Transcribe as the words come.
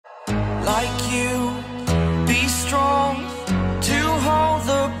like you. Be strong to hold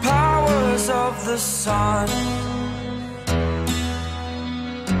the powers of the sun.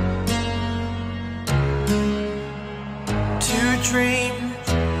 To dream,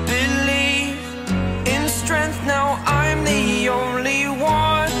 believe in strength. Now I'm the only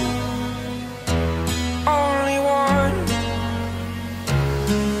one, only one.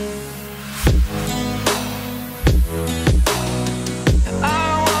 I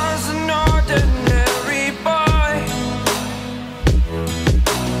was an ordinary boy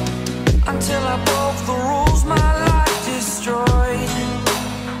until I broke the rules. My life destroyed,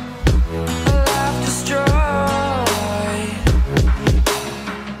 a life destroyed.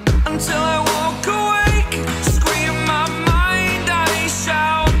 Until I woke awake, scream my mind, I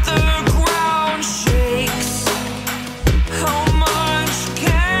shout, the ground shakes. How much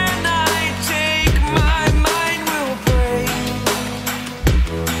can I take? My mind will break.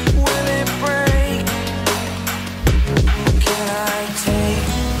 Will it break? Can I take?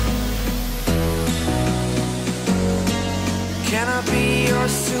 Can I be your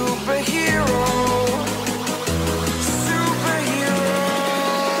superhero?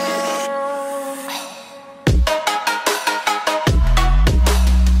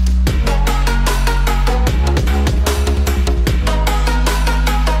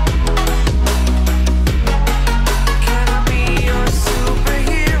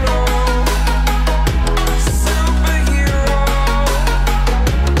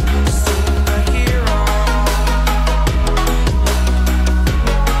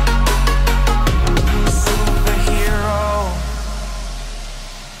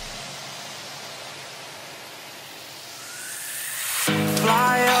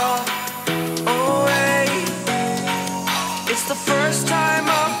 Fly away. It's the first time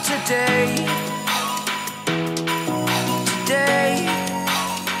of today. Today.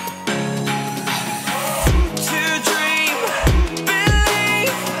 To dream,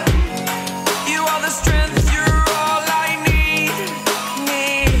 believe. You are the strength, you're all I need.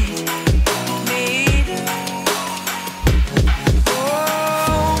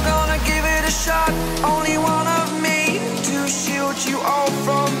 Oh, gonna give it a shot. Only one of me to shield you all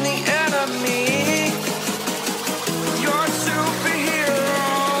from the enemy. You're a superhero.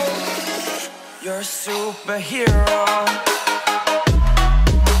 You're a superhero.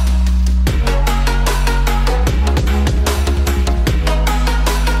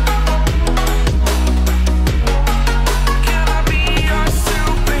 Can I be your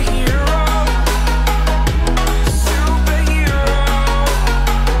superhero? Superhero.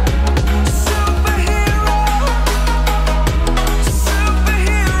 Superhero.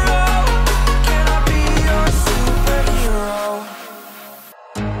 Superhero. Can I be your superhero?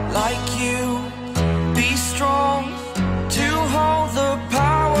 Like you, be strong to hold the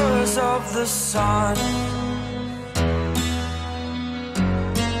powers of the sun.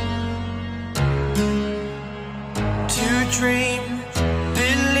 To dream,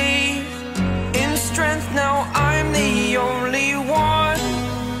 believe in strength. Now I'm the only one,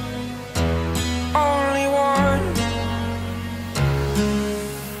 only one.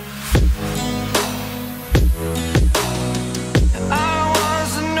 I was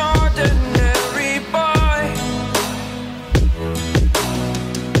an ordinary boy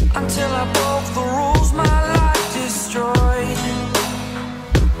until I broke the rules. My life destroyed,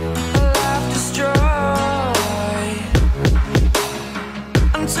 a life destroyed.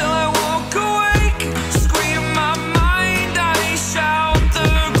 Until I woke awake, scream my mind, I shout,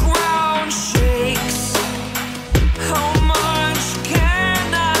 the ground shakes. How much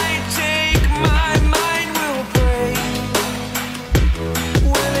can I take? My mind will break.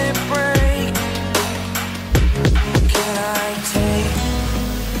 Will it break? Can I take?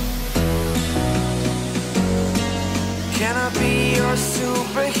 Can I be your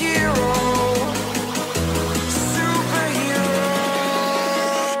superhero? Superhero.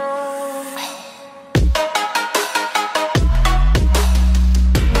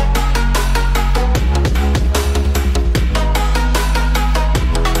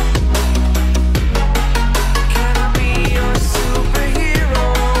 Can I be your superhero?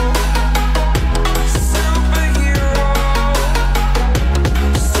 Superhero.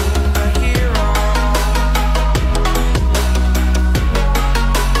 Superhero.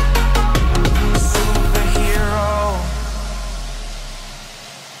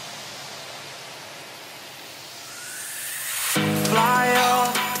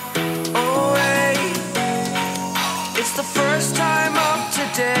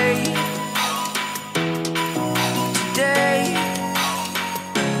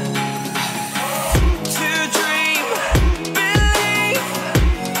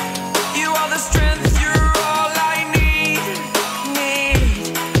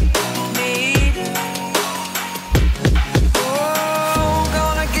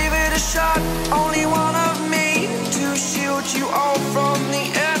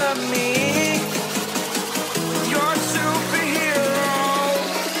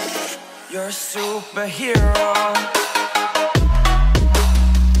 superhero?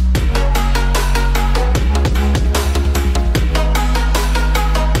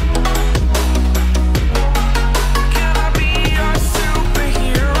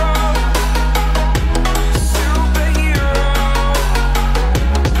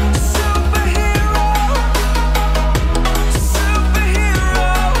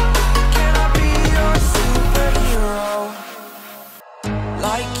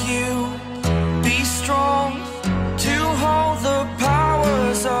 Like you, be strong to hold the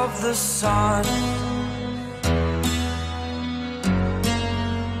powers of the sun.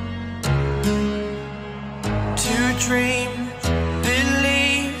 To dream